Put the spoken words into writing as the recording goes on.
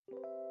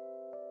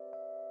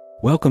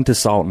Welcome to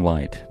Salt and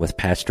Light with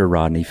Pastor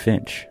Rodney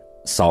Finch.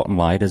 Salt and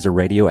Light is a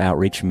radio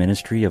outreach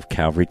ministry of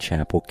Calvary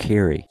Chapel,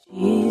 Cary.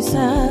 Jesus,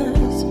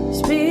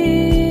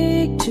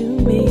 speak to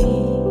me.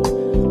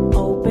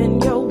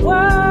 Open your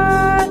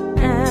word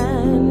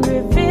and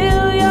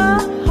reveal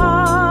your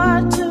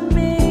heart to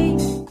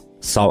me.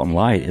 Salt and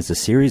Light is a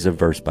series of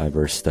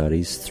verse-by-verse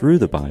studies through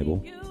the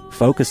Bible,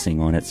 focusing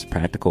on its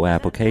practical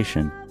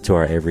application to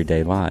our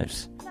everyday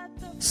lives.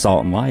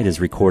 Salt and Light is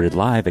recorded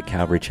live at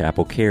Calvary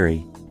Chapel,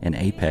 Cary in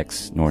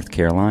Apex, North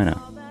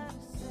Carolina.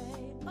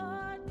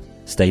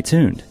 Stay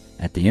tuned.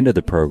 At the end of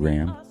the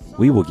program,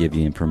 we will give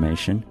you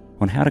information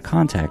on how to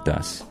contact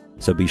us,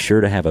 so be sure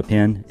to have a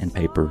pen and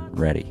paper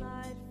ready.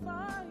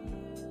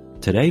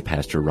 Today,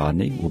 Pastor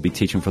Rodney will be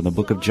teaching from the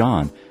book of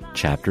John,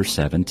 chapter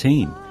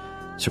 17.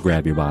 So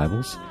grab your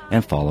Bibles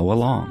and follow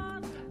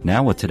along.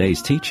 Now with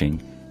today's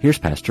teaching, here's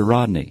Pastor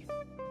Rodney.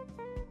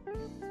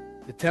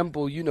 The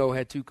temple,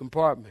 had two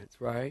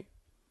compartments, right?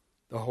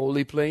 The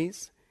holy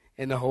place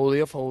and the Holy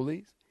of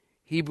Holies.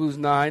 Hebrews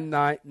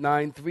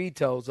 9:3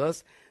 tells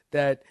us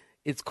that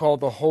it's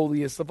called the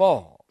holiest of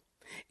all.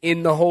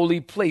 In the holy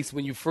place,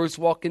 when you first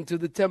walk into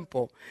the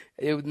temple,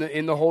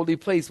 in the holy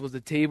place was the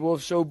table of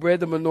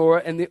showbread, the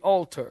menorah, and the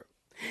altar.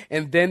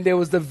 And then there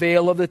was the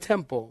veil of the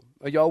temple.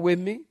 Are y'all with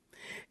me?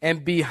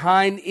 And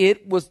behind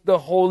it was the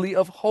Holy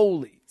of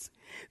Holies.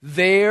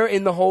 There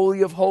in the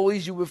Holy of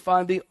Holies, you would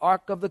find the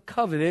Ark of the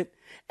Covenant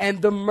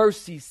and the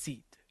mercy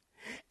seat.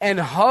 And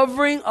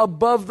hovering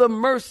above the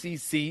mercy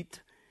seat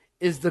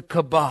is the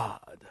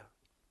kabod,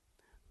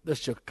 the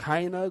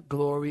Shekinah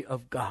glory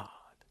of God,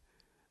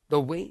 the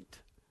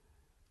weight,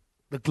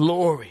 the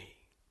glory,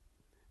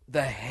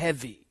 the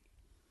heavy.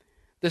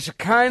 The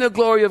Shekinah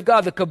glory of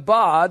God, the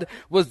kabod,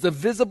 was the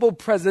visible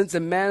presence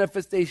and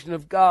manifestation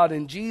of God.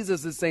 And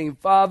Jesus is saying,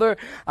 Father,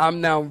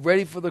 I'm now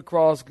ready for the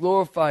cross.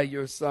 Glorify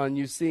your Son.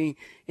 You see,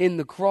 in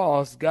the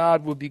cross,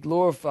 God will be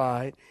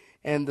glorified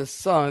and the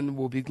Son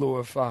will be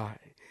glorified.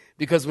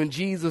 Because when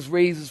Jesus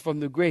raises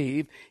from the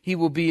grave, he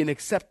will be an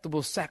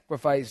acceptable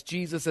sacrifice.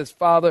 Jesus says,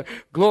 Father,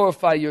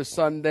 glorify your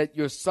Son, that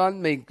your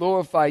Son may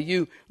glorify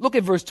you. Look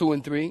at verse 2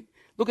 and 3.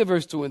 Look at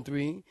verse 2 and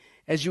 3.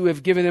 As you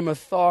have given him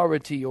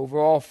authority over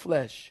all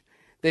flesh,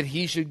 that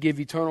he should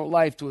give eternal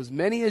life to as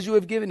many as you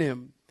have given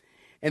him.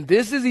 And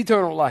this is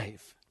eternal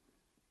life,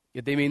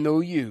 that they may know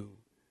you,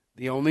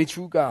 the only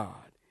true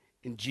God,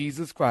 in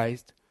Jesus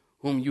Christ,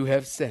 whom you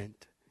have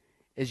sent,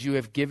 as you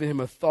have given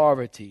him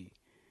authority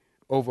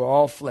over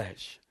all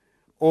flesh.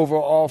 Over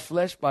all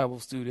flesh, Bible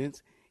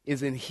students,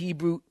 is in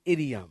Hebrew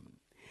idiom,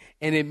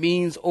 and it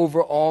means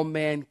over all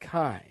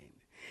mankind.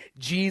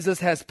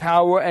 Jesus has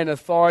power and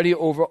authority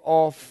over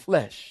all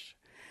flesh.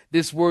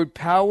 This word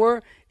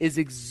power is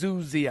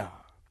exousia,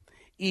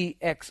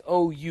 E-X-O-U-S-I-A.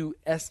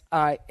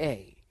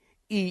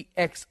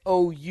 E-X-O-U-S-I-A.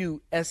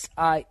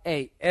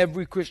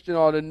 Every Christian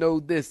ought to know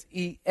this.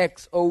 E-X-O-U-S-I-A.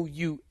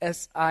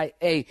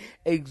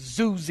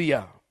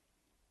 Exousia.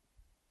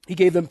 He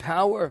gave them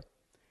power.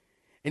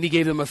 And he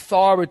gave them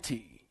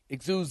authority,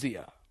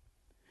 exousia,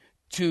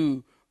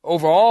 to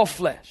over all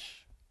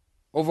flesh,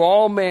 over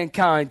all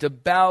mankind, to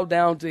bow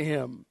down to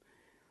him.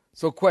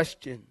 So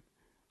question,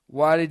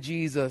 why did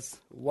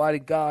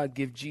God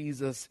give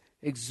Jesus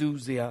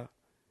exousia,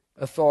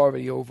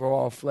 authority over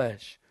all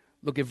flesh?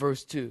 Look at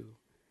verse 2.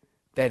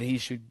 That he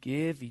should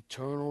give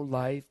eternal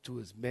life to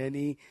as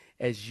many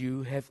as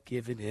you have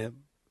given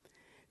him.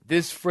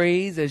 This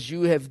phrase, as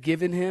you have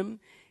given him,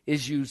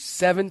 is used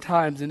 7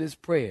 times in his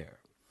prayer.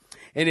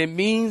 And it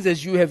means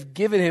as you have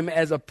given him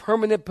as a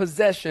permanent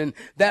possession.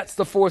 That's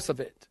the force of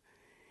it.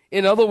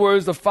 In other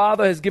words, the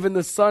Father has given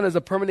the Son as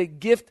a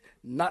permanent gift,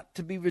 not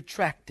to be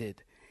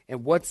retracted.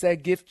 And what's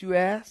that gift, you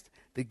asked?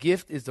 The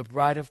gift is the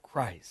bride of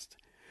Christ.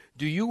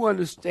 Do you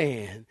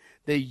understand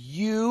that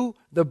you,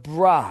 the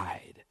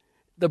bride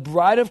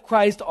of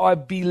Christ, are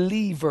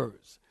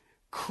believers,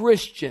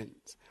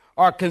 Christians,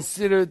 are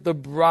considered the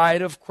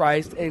bride of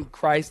Christ, and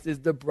Christ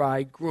is the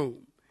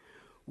bridegroom.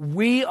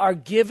 We are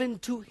given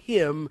to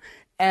him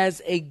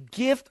as a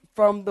gift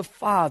from the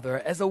Father,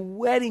 as a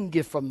wedding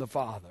gift from the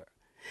Father.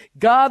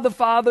 God the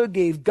Father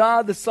gave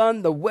God the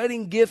Son the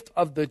wedding gift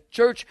of the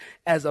church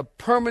as a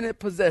permanent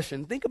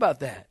possession. Think about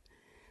that.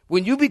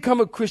 When you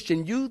become a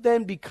Christian, you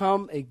then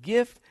become a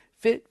gift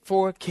fit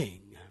for a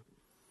king.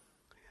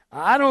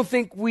 I don't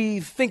think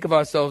we think of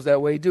ourselves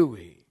that way, do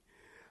we?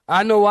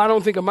 I know I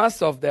don't think of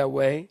myself that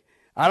way.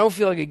 I don't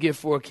feel like a gift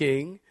for a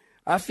king.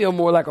 I feel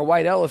more like a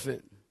white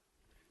elephant.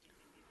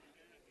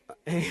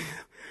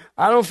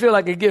 I don't feel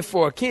like a gift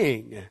for a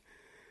king.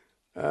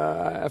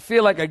 I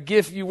feel like a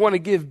gift you want to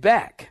give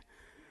back.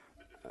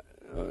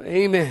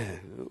 Amen.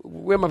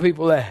 Where my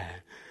people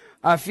at?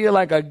 I feel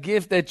like a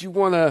gift that you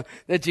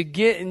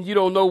get and you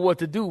don't know what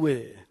to do with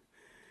it.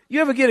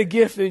 You ever get a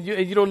gift and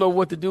you don't know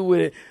what to do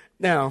with it?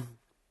 Now,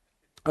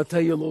 I'll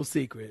tell you a little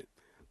secret.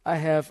 I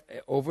have,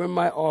 over in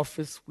my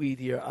office suite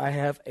here, I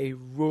have a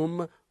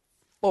room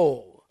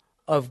full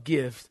of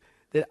gifts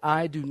that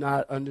I do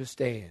not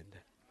understand.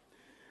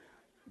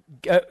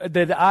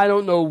 that I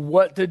don't know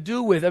what to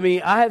do with. I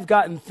mean, I have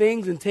gotten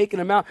things and taken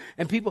them out,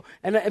 and people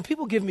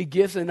give me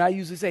gifts, and I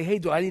usually say, "Hey,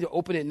 do I need to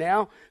open it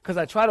now?" Because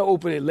I try to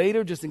open it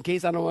later, just in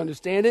case I don't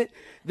understand it.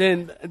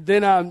 Then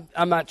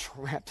I'm not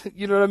trapped.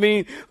 You know what I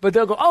mean? But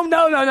they'll go, "Oh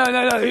no,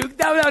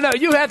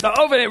 you have to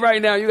open it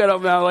right now. You got to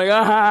open it." I'm like,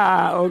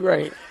 oh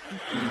great.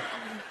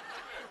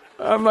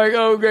 I'm like,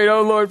 oh great,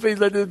 oh Lord, please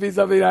let this be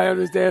something I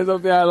understand,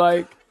 something I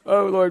like.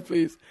 Oh Lord,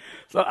 please.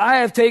 So I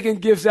have taken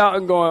gifts out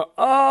and going,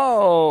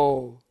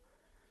 oh.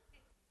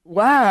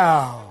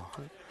 Wow,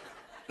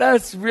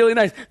 that's really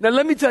nice. Now,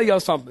 let me tell y'all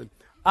something.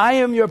 I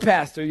am your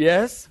pastor,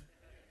 yes?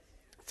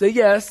 Say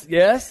yes,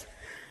 yes.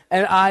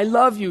 And I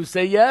love you.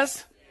 Say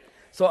yes.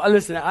 So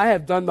listen, I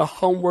have done the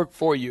homework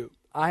for you.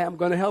 I am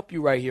going to help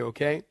you right here,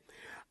 okay?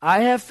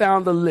 I have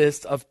found a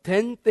list of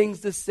 10 things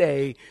to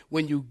say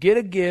when you get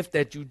a gift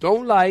that you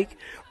don't like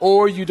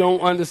or you don't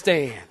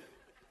understand.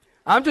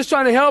 I'm just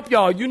trying to help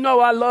y'all. You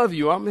know I love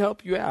you. I'm going to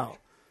help you out.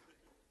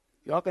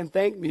 Y'all can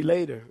thank me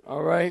later,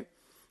 all right?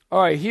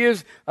 All right,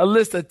 here's a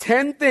list of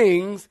 10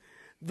 things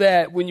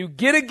that when you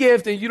get a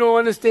gift and you don't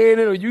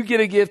understand it, or you get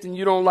a gift and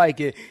you don't like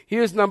it,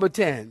 here's number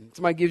 10.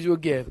 Somebody gives you a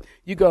gift.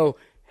 You go,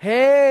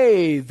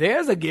 hey,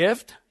 there's a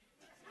gift.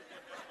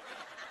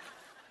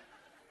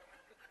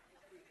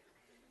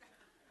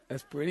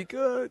 That's pretty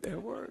good.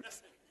 That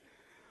works.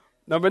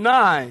 Number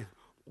 9,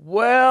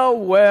 well.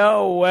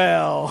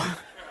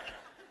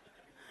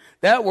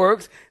 That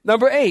works.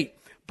 Number 8,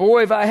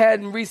 boy, if I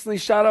hadn't recently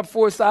shot up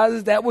 4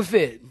 sizes, that would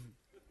fit.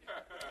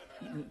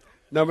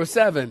 Number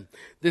 7,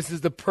 this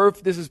is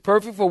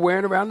perfect for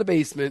wearing around the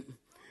basement.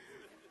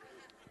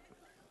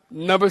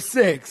 Number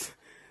 6,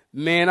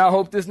 man, I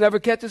hope this never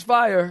catches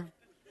fire.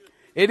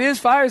 It is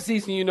fire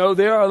season, you know.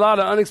 There are a lot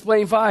of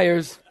unexplained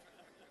fires.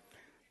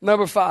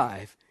 Number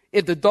 5,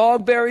 if the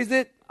dog buries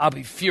it, I'll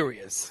be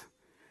furious.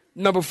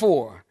 Number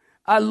 4,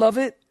 I love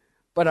it,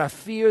 but I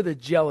fear the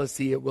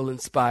jealousy it will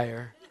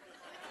inspire.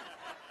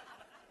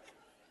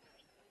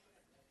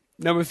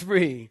 Number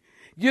 3,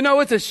 you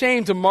know, it's a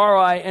shame tomorrow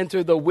I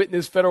enter the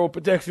Witness Federal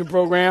Protection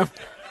Program.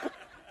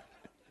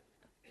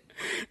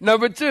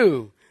 Number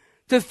 2,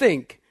 to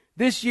think,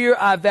 this year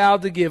I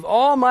vowed to give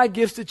all my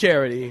gifts to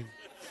charity.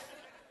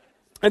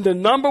 And the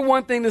number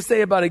 1 thing to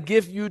say about a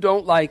gift you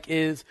don't like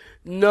is,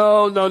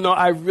 no,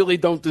 I really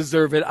don't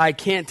deserve it. I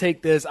can't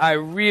take this. I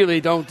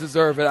really don't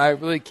deserve it. I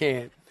really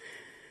can't.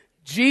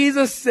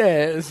 Jesus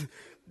says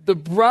the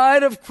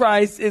bride of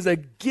Christ is a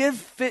gift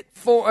fit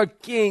for a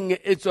king.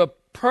 It's a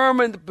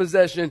permanent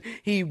possession.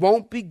 He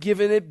won't be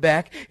giving it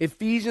back.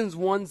 Ephesians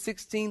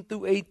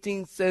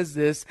 1:16-18 says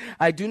this,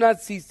 I do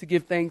not cease to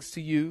give thanks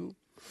to you,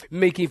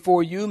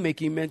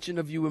 making mention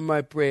of you in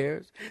my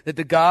prayers, that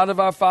the God of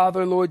our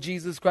Father and Lord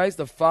Jesus Christ,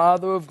 the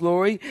Father of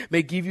glory,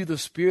 may give you the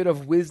spirit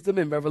of wisdom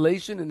and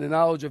revelation and the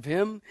knowledge of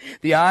him,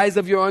 the eyes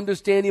of your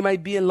understanding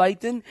might be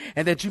enlightened,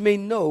 and that you may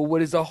know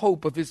what is the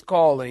hope of his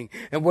calling,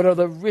 and what are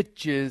the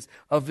riches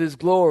of his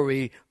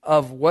glory,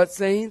 of what,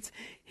 saints?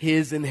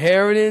 His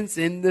inheritance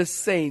in the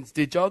saints.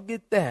 Did y'all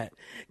get that?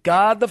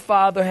 God the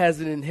Father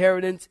has an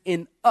inheritance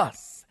in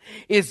us.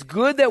 It's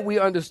good that we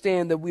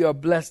understand that we are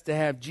blessed to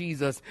have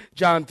Jesus.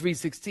 John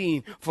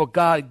 3:16, for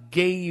God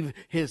gave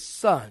his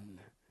son.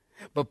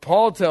 But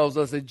Paul tells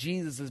us that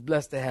Jesus is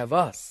blessed to have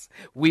us.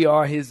 We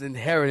are his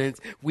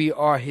inheritance. We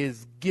are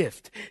his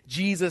gift.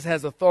 Jesus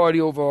has authority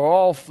over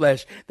all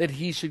flesh, that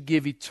he should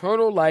give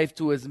eternal life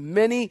to as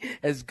many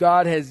as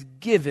God has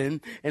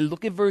given. And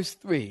look at verse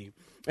 3.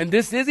 And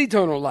this is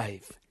eternal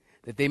life,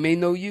 that they may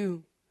know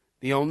you,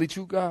 the only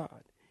true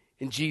God,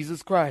 and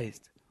Jesus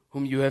Christ,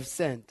 whom you have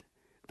sent.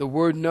 The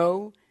word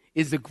know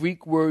is the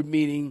Greek word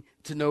meaning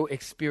to know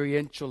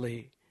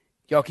experientially.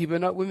 Y'all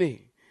keeping up with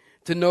me?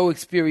 To know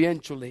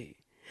experientially.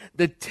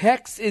 The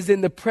text is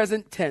in the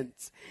present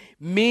tense,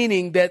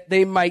 meaning that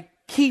they might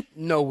keep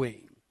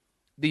knowing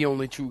the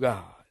only true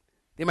God.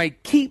 They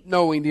might keep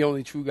knowing the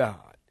only true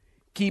God.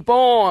 Keep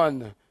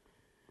on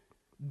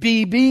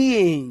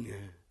being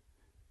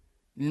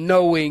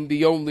knowing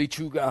the only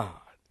true God.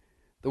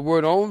 The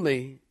word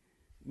only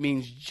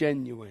means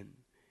genuine.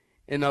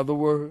 In other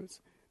words,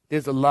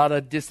 there's a lot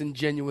of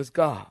disingenuous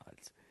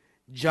gods.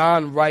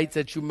 John writes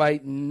that you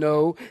might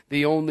know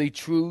the only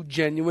true,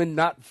 genuine,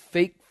 not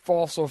fake,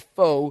 false, or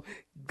faux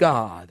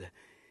God.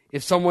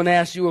 If someone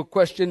asks you a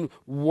question,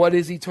 what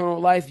is eternal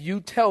life?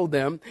 You tell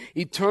them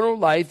eternal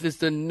life is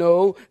to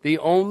know the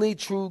only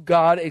true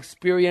God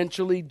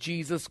experientially,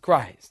 Jesus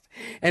Christ.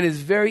 And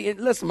it's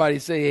let somebody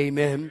say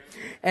amen.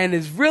 And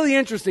it's really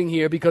interesting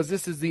here because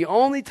this is the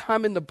only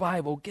time in the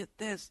Bible, get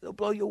this, it'll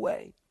blow you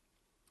away.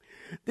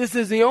 This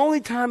is the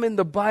only time in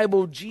the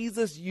Bible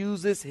Jesus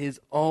uses his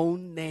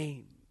own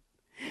name.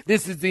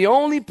 This is the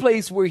only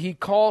place where he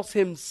calls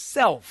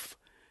himself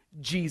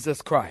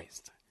Jesus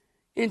Christ.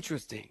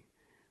 Interesting.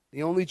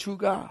 The only true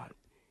God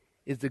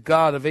is the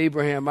God of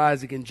Abraham,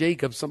 Isaac, and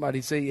Jacob. Somebody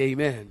say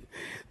amen.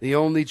 The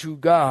only true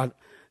God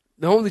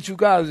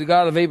is the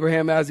God of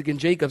Abraham, Isaac, and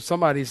Jacob.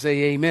 Somebody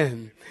say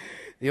amen.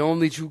 The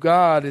only true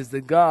God is the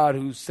God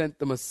who sent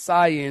the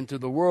Messiah into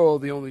the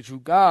world. The only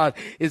true God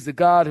is the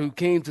God who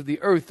came to the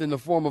earth in the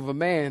form of a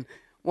man,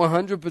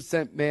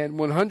 100% man,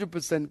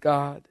 100%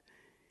 God.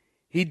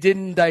 He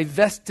didn't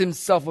divest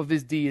himself of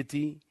his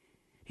deity.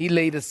 He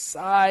laid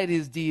aside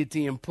his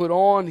deity and put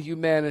on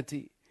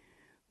humanity.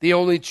 The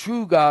only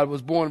true God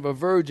was born of a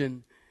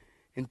virgin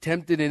and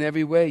tempted in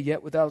every way,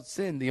 yet without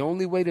sin. The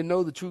only way to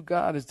know the true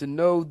God is to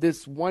know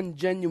this one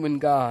genuine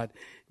God,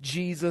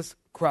 Jesus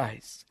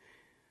Christ.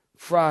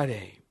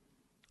 Friday,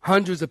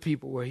 hundreds of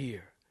people were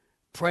here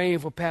praying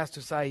for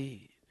Pastor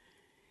Saeed.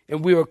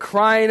 And we were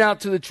crying out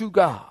to the true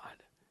God.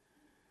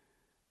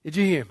 Did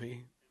you hear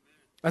me?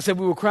 I said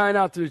we were crying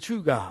out to the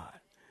true God.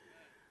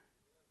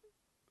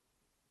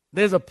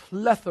 There's a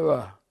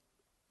plethora.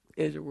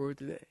 Here's your word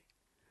today.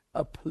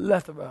 A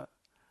plethora.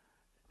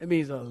 It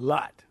means a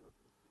lot.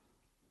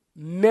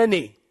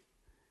 Many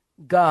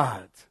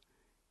gods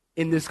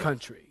in this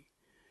country.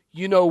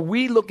 You know,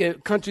 we look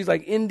at countries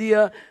like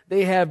India,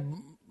 they have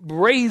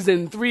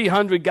brazen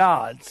 300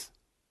 gods.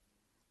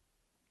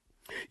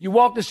 You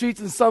walk the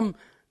streets in some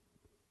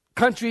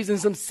countries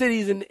and some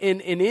cities in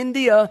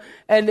India,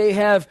 and they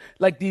have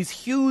like these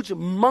huge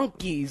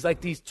monkeys, like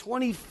these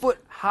 20-foot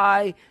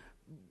high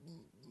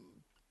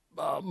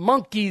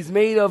monkeys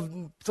made of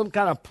some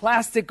kind of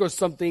plastic or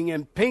something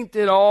and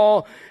painted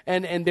all,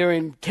 and they're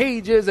in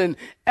cages, and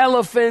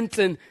elephants,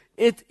 and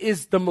it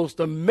is the most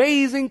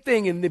amazing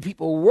thing, and the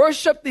people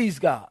worship these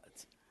gods.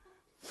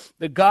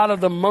 The God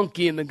of the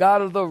monkey and the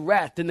God of the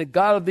rat and the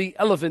God of the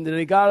elephant and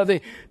the God of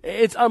the...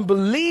 It's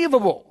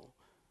unbelievable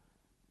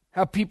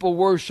how people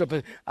worship.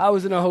 And I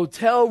was in a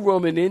hotel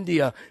room in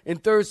India. In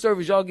third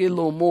service, y'all get a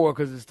little more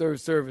because it's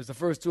third service. The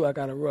first two, I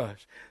got to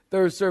rush.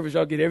 Third service,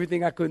 y'all get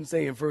everything I couldn't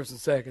say in first and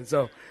second.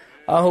 So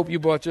I hope you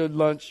brought your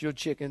lunch, your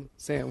chicken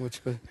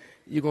sandwich, because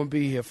you're going to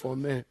be here for a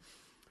minute.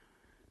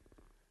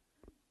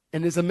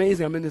 And it's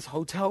amazing. I'm in this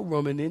hotel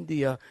room in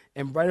India,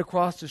 and right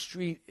across the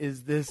street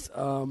is this...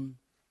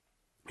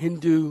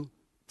 Hindu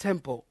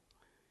temple.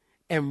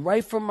 And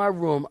right from my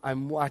room,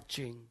 I'm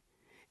watching,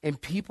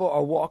 and people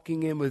are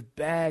walking in with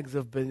bags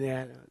of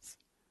bananas,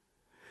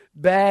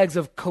 bags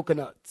of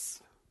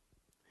coconuts.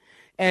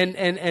 And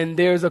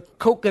there's a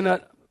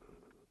coconut,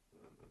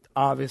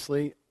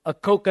 obviously, a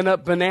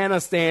coconut banana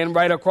stand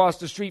right across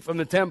the street from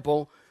the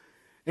temple,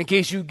 in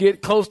case you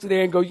get close to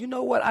there and go, you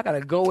know what, I got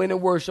to go in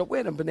and worship. Where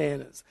are the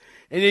bananas?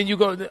 And then you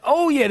go,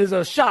 oh yeah, there's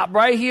a shop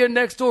right here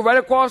next door, right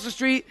across the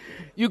street.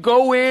 You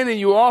go in and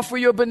you offer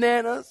your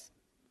bananas.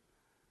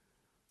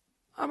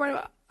 I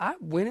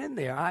went in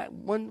there.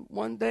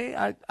 One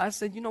day I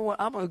said, you know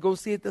what, I'm going to go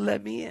see if they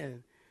let me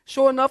in.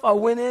 Sure enough, I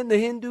went in, the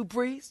Hindu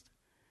priest.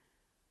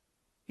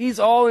 He's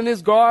all in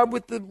his garb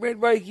with the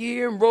red right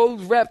here and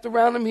robes wrapped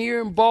around him here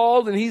and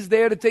bald, and he's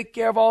there to take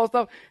care of all the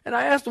stuff. And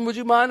I asked him, would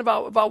you mind if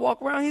I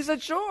walk around? He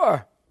said,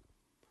 sure.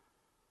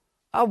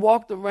 I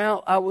walked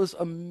around. I was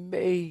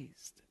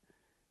amazed.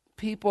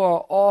 People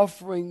are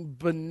offering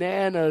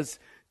bananas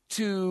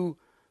to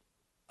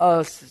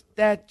a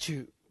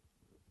statue.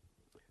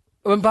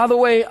 And by the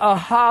way, a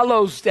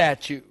hollow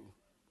statue.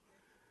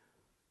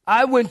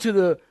 I went to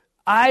the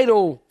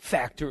idol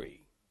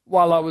factory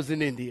while I was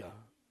in India.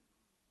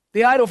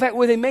 The idol factory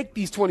where they make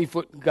these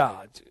 20-foot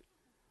gods.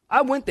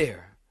 I went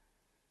there.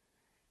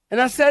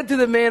 And I said to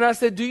the man, I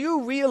said, do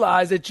you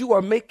realize that you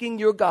are making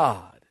your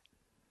God?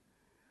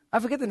 I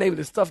forget the name of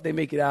the stuff they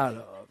make it out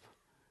of.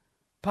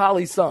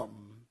 Poly something.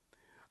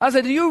 I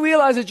said, do you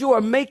realize that you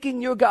are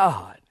making your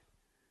God?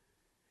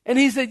 And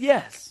he said,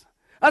 yes.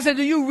 I said,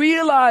 do you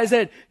realize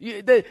that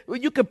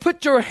you could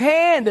put your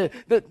hand,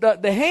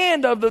 the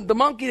hand of the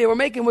monkey they were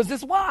making was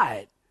this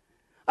wide.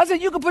 I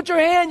said, you can put your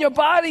hand, your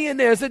body in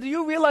there. I said, do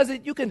you realize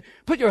that you can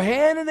put your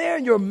hand in there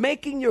and you're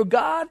making your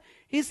God?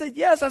 He said,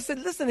 yes. I said,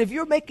 listen, if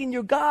you're making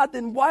your God,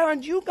 then why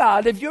aren't you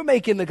God if you're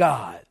making the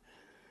God?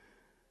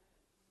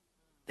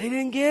 They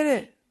didn't get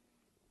it.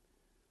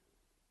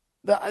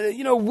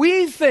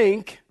 We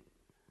think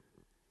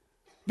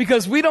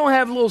because we don't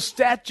have little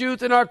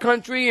statues in our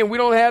country and we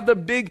don't have the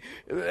big,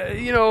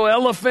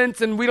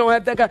 elephants and we don't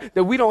have that guy,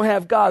 that we don't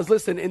have gods.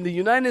 Listen, in the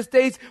United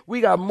States,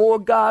 we got more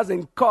gods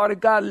than Carter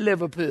got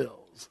liver pills.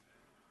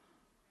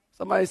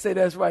 Somebody say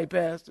that's right,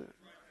 Pastor.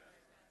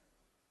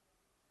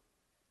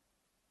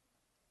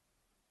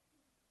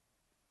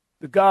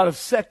 The God of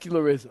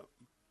secularism,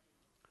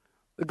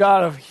 the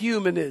God of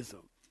humanism,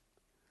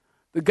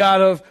 the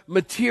God of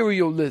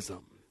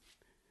materialism,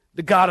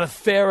 the God of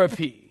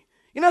therapy.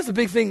 You know, that's a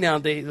big thing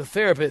nowadays, the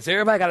therapist.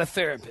 Everybody got a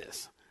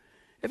therapist.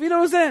 If you know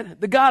what I'm saying,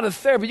 the God of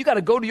therapy, you got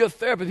to go to your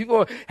therapist.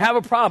 People have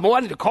a problem. Oh,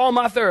 I need to call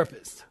my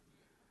therapist.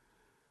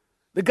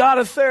 The God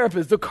of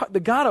therapists, the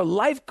God of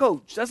life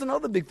coach. That's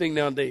another big thing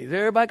nowadays.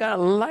 Everybody got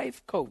a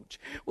life coach.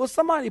 Will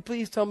somebody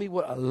please tell me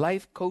what a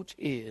life coach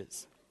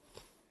is?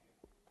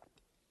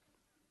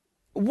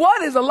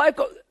 What is a life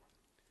coach?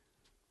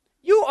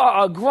 You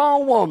are a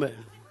grown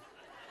woman.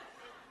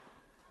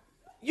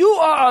 You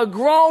are a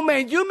grown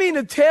man. You mean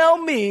to tell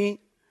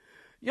me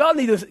Y'all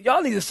need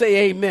to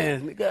say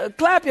amen.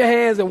 Clap your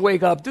hands and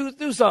wake up.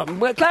 Do something.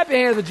 Clap your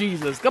hands to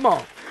Jesus. Come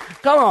on.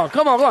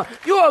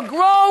 You're a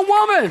grown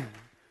woman.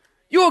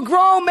 You're a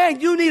grown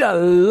man. You need a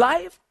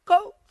life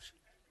coach.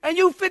 And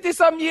you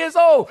 50-something years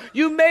old.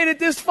 You made it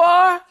this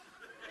far.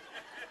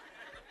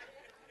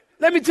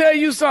 Let me tell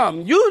you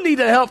something. You need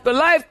to help the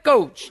life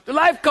coach. The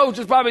life coach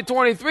is probably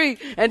 23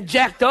 and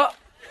jacked up.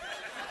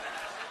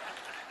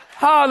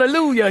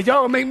 Hallelujah.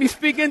 Y'all make me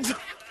speak into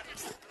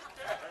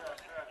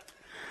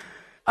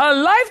a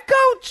life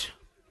coach?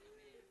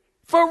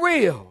 For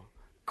real.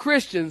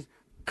 Christians,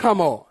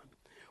 come on.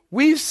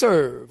 We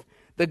serve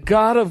the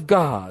God of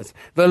gods,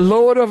 the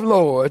Lord of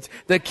lords,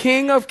 the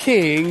King of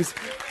kings.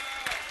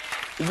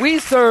 We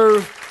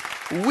serve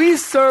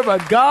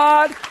a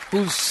God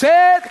who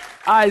said,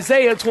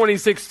 Isaiah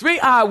 26:3,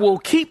 I will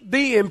keep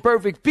thee in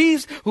perfect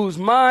peace, whose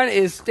mind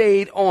is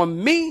stayed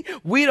on me.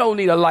 We don't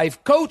need a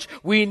life coach.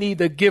 We need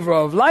the giver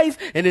of life,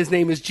 and his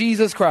name is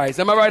Jesus Christ.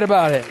 Am I right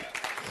about it?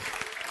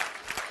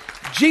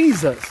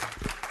 Jesus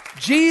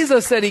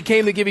said he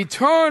came to give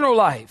eternal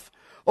life,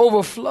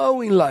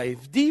 overflowing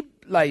life,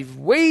 deep life,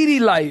 weighty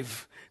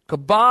life,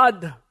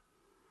 kabod,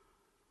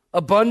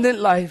 abundant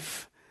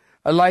life,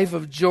 a life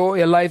of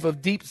joy, a life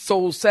of deep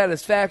soul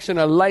satisfaction,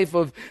 a life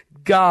of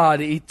God,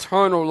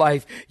 eternal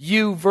life.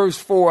 You, verse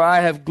 4,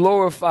 I have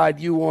glorified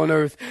you on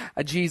earth.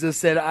 Jesus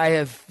said, I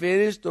have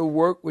finished the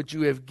work which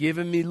you have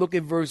given me. Look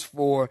at verse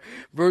 4.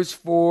 Verse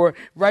 4,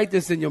 write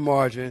this in your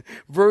margin.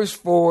 Verse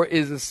 4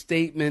 is a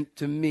statement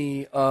to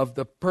me of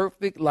the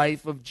perfect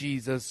life of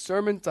Jesus.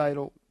 Sermon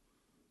title,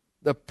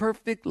 The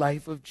Perfect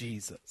Life of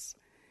Jesus.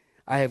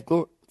 I have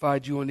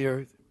glorified you on the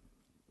earth.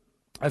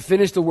 I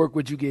finished the work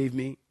which you gave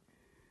me.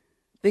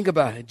 Think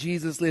about it.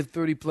 Jesus lived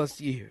 30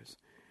 plus years.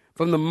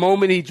 From the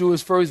moment he drew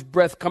his first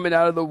breath coming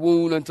out of the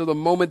womb until the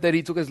moment that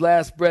he took his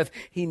last breath,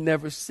 he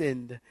never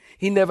sinned.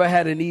 He never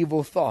had an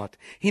evil thought.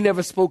 He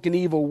never spoke an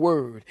evil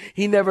word.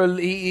 He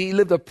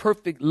lived a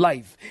perfect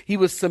life. He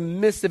was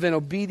submissive and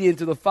obedient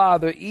to the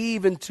Father,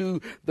 even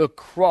to the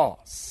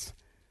cross.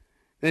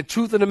 The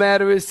truth of the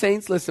matter is,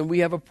 saints, listen, we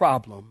have a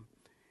problem,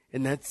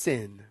 and that's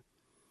sin.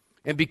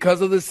 And because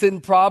of the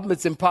sin problem,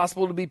 it's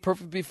impossible to be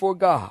perfect before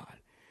God.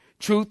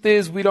 Truth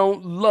is, we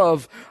don't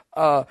love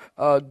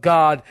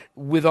God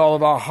with all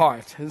of our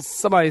heart.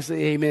 Somebody say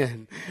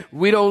amen.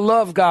 We don't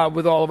love God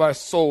with all of our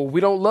soul. We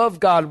don't love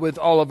God with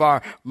all of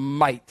our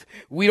might.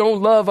 We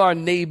don't love our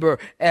neighbor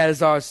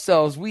as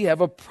ourselves. We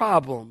have a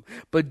problem.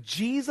 But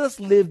Jesus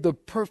lived the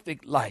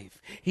perfect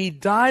life. He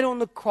died on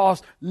the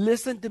cross.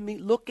 Listen to me.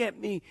 Look at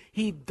me.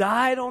 He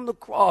died on the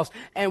cross.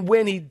 And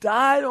when he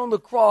died on the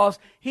cross,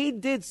 he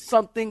did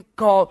something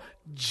called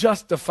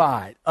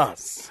justified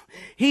us.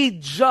 He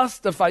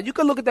justified. You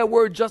can look at that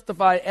word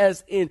justified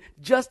as in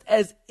just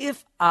as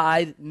if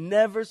I'd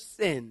never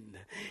sinned.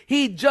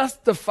 He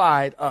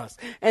justified us.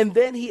 And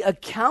then he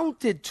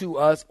accounted to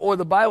us, or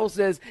the Bible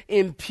says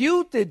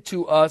imputed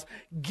to us,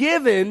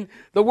 given.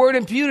 The word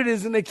imputed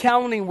is an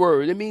accounting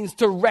word. It means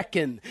to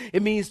reckon.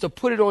 It means to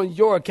put it on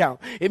your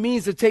account. It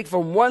means to take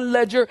from one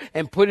ledger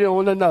and put it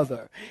on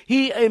another.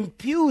 He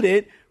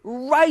imputed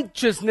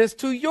righteousness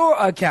to your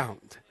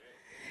account.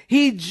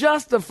 He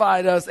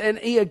justified us and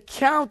he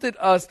accounted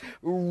us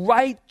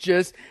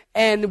righteous.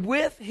 And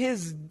with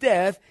his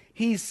death,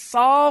 he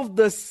solved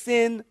the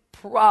sin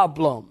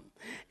problem.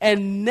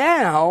 And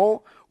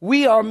now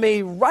we are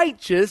made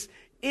righteous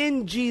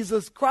in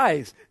Jesus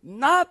Christ.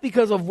 Not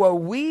because of what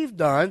we've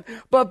done,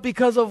 but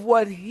because of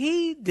what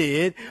he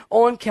did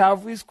on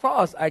Calvary's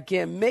cross. I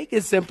can't make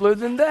it simpler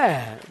than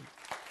that.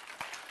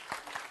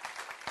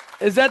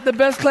 Is that the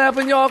best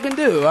clapping y'all can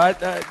do?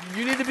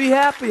 You need to be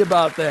happy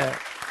about that.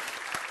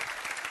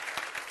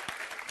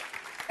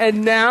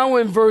 And now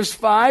in verse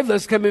 5,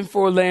 let's come in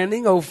for a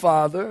landing. O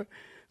Father,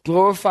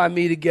 glorify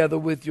me together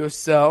with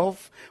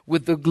yourself,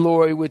 with the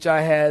glory which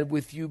I had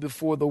with you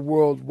before the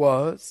world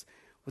was.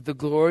 With the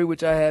glory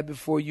which I had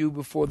before you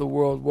before the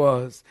world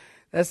was.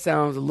 That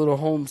sounds a little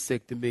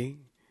homesick to me.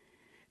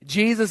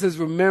 Jesus is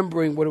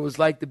remembering what it was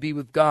like to be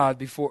with God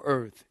before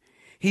earth.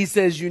 He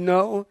says, you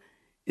know,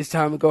 it's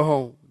time to go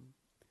home.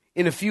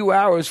 In a few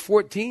hours,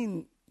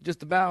 14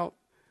 just about,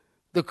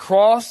 the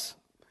cross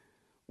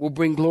will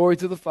bring glory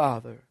to the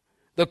Father.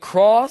 The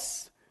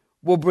cross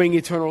will bring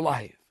eternal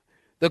life.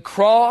 The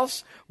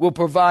cross will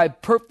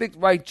provide perfect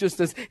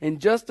righteousness. In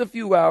just a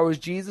few hours,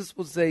 Jesus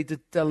will say to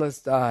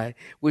telestai,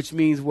 which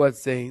means what,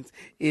 saints?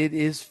 It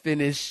is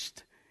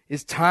finished.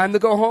 It's time to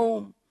go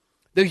home.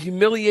 The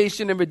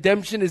humiliation and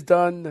redemption is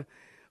done.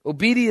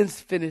 Obedience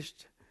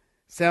finished.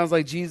 Sounds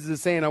like Jesus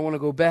is saying, I want to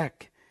go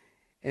back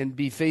and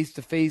be face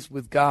to face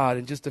with God.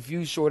 In just a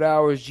few short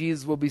hours,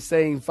 Jesus will be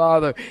saying,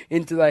 Father,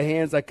 into thy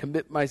hands I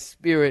commit my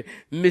spirit.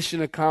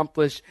 Mission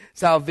accomplished,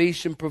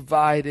 salvation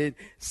provided,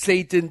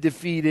 Satan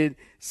defeated,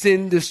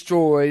 sin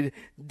destroyed,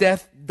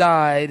 death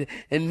died,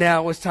 and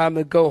now it's time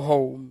to go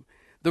home.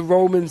 The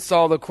Romans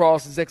saw the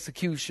cross as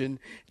execution.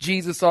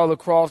 Jesus saw the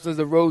cross as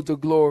the road to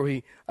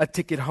glory, a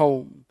ticket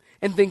home.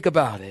 And think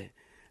about it.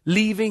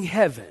 Leaving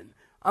heaven.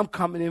 I'm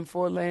coming in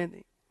for a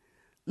landing.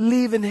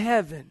 Leaving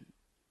heaven.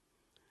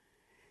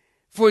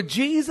 For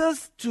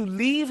Jesus to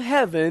leave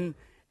heaven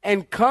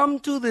and come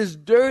to this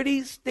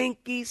dirty,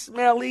 stinky,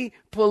 smelly,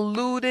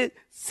 polluted,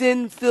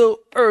 sin-filled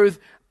earth,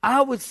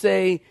 I would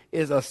say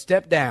is a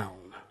step down.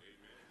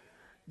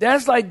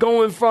 That's like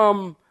going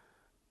from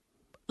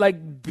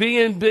like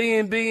billion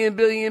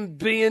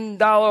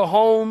dollar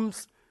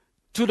homes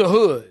to the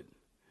hood.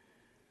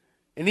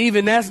 And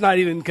even that's not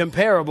even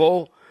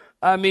comparable.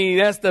 I mean,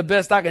 that's the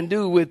best I can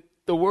do with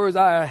the words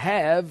I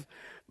have.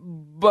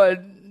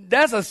 But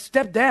that's a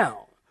step down.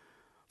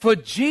 For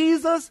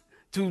Jesus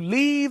to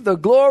leave the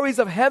glories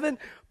of heaven,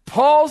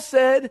 Paul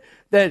said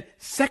that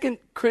 2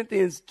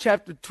 Corinthians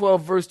chapter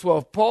 12, verse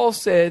 12, Paul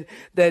said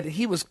that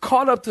he was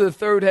caught up to the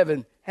third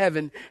heaven,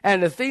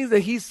 and the things that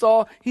he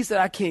saw, he said,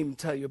 I can't even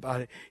tell you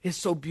about it. It's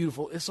so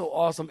beautiful. It's so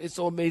awesome. It's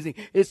so amazing.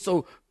 It's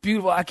so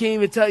beautiful. I can't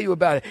even tell you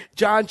about it.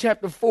 John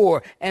chapter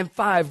 4 and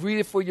 5, read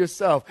it for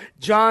yourself.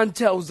 John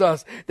tells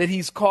us that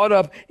he's caught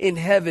up in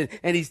heaven,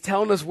 and he's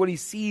telling us what he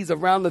sees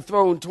around the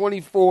throne,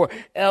 24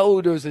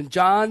 elders. And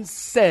John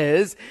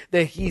says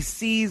that he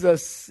sees a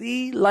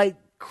sea like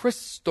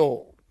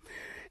crystal,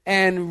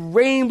 and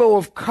rainbow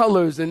of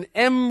colors, and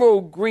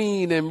emerald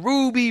green, and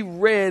ruby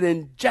red,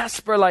 and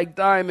jasper like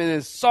diamond,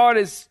 and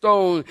sardis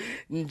stone.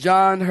 And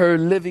John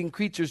heard living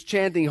creatures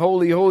chanting,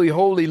 holy, holy,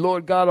 holy,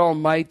 Lord God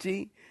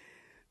Almighty.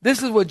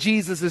 This is what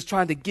Jesus is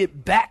trying to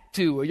get back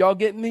to. Are y'all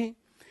getting me?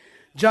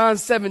 John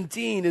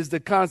 17 is the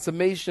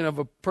consummation of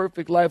a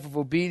perfect life of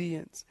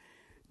obedience.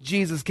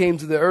 Jesus came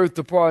to the earth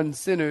to pardon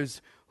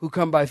sinners who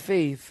come by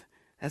faith.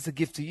 That's a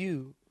gift to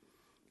you.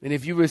 And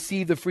if you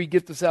receive the free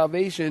gift of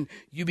salvation,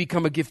 you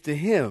become a gift to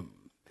him.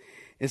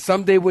 And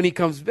someday when he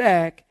comes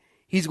back,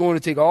 he's going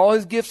to take all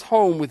his gifts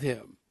home with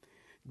him.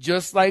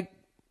 Just like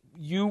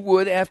you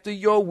would after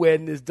your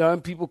wedding is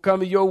done. People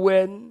come to your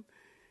wedding,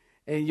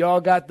 and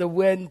y'all got the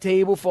wedding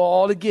table for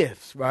all the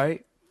gifts,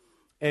 right?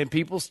 And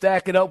people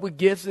stack it up with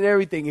gifts and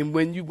everything. And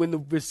when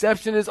the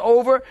reception is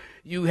over,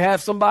 you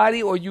have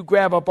somebody, or you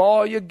grab up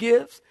all your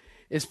gifts,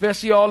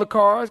 especially all the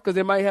cards, because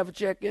they might have a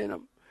check in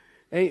them.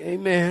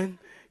 Amen.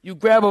 You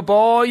grab up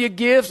all your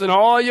gifts and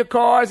all your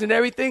cards and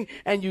everything,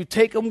 and you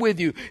take them with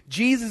you.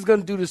 Jesus is going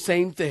to do the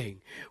same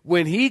thing.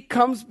 When he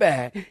comes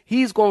back,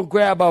 he's going to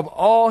grab up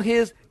all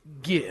his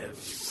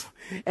gifts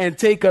and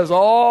take us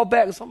all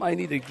back. Somebody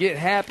need to get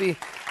happy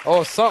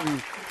or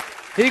something.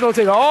 He's going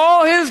to take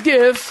all his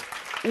gifts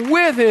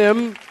with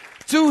him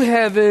to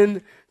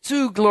heaven,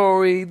 to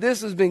glory.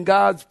 This has been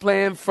God's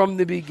plan from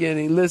the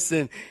beginning.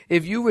 Listen,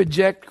 if you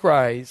reject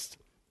Christ,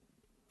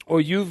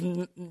 or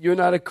you're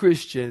not a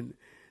Christian,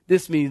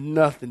 this means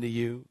nothing to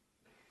you.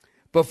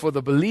 But for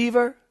the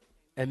believer,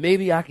 and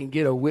maybe I can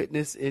get a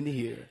witness in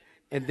here,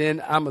 and then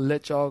I'm going to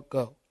let y'all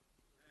go.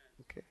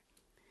 Okay.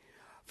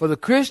 For the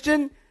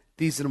Christian,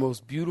 these are the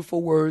most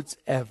beautiful words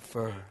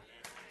ever.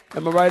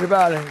 Am I right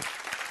about it?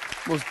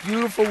 Most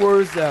beautiful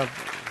words ever.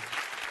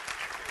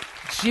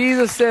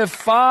 Jesus said,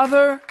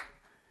 Father,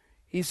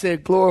 he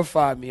said,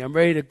 glorify me. I'm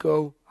ready to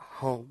go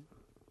home.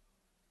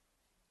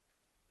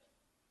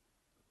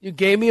 You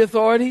gave me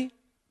authority.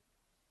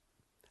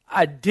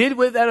 I did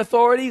with that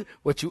authority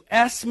what you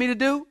asked me to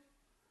do.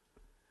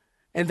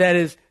 And that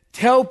is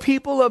tell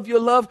people of your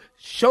love,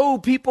 show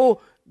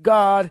people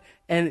God,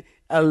 and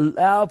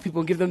allow people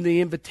and give them the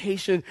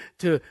invitation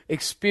to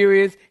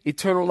experience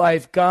eternal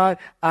life. God,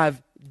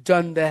 I've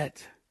done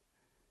that.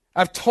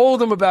 I've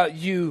told them about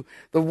you,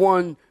 the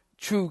one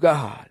true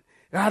God.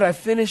 God, I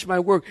finished my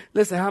work.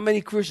 Listen, how many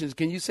Christians,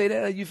 can you say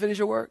that you finish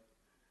your work?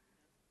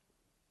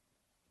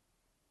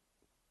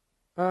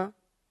 Huh?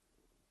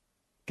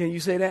 Can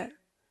you say that?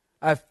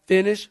 I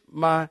finished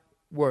my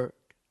work.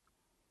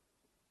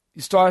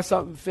 You start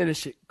something,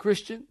 finish it.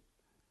 Christian,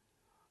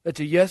 let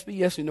your yes be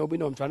yes and your no be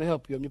no. I'm trying to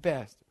help you. I'm your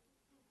pastor.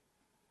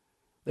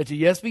 Let your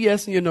yes be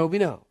yes and your no be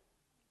no.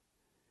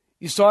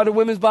 You start a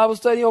women's Bible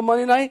study on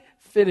Monday night,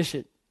 finish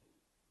it.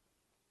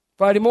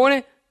 Friday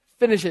morning,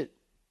 finish it.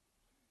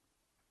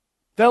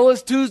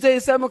 Fellas, Tuesday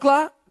at 7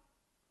 o'clock,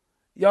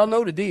 y'all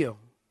know the deal.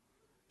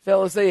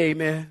 Fellas, say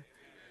amen.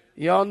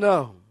 Y'all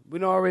know. We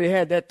done already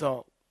had that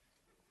talk.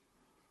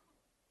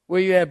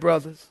 Where you at,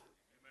 brothers?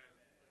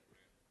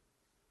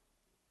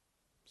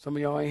 Some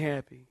of y'all ain't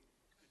happy.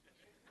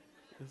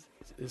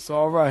 It's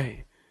all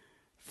right.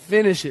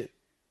 Finish it.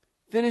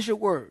 Finish your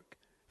work.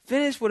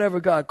 Finish whatever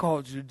God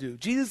called you to do.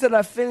 Jesus said,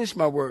 I finished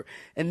my work.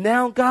 And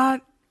now,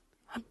 God,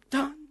 I'm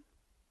done.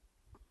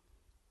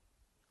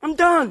 I'm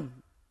done.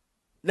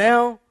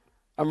 Now,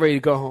 I'm ready to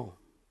go home.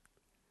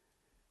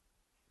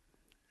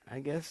 I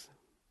guess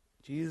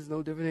Jesus is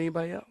no different than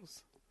anybody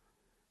else.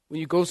 When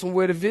you go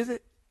somewhere to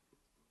visit,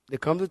 there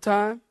comes a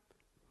time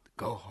to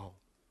go home.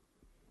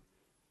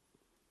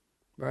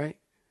 Right?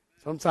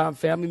 Sometimes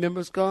family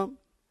members come.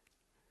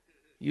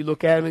 You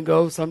look at them and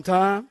go,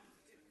 sometime,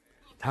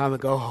 time to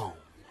go home.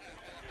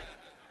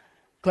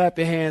 Clap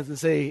your hands and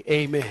say,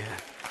 amen.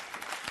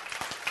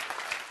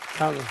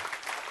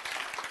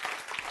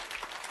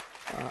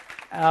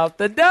 Out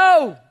the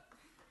door.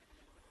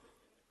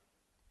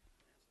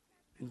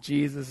 And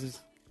Jesus is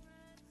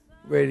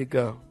ready to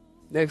go.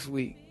 Next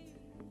week,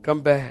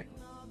 come back.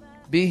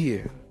 Be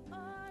here.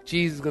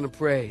 Jesus is going to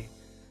pray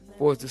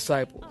for his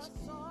disciples.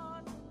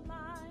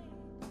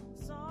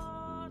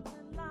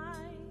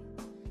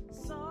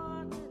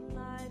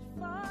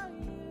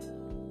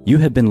 You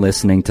have been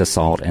listening to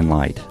Salt and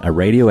Light, a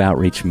radio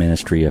outreach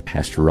ministry of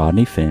Pastor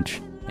Rodney Finch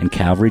and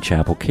Calvary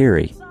Chapel,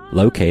 Cary,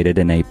 located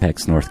in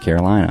Apex, North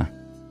Carolina.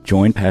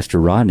 Join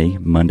Pastor Rodney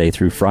Monday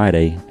through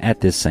Friday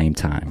at this same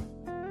time.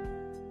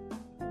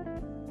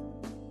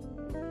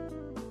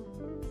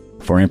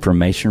 For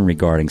information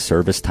regarding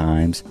service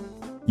times,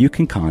 you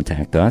can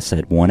contact us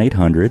at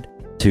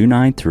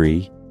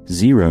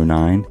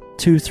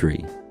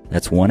 1-800-293-0923.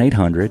 That's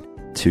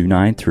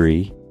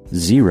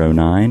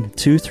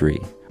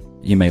 1-800-293-0923.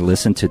 You may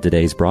listen to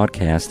today's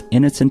broadcast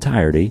in its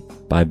entirety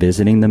by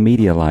visiting the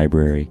media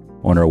library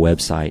on our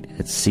website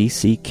at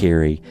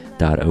cccary.org.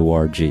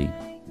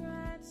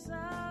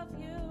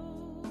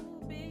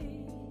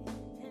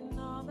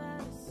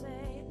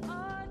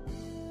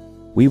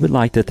 We would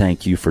like to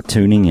thank you for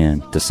tuning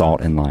in to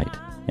Salt and Light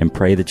and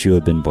pray that you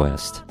have been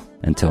blessed.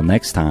 Until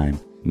next time,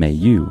 may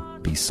you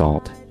be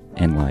salt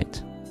and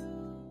light.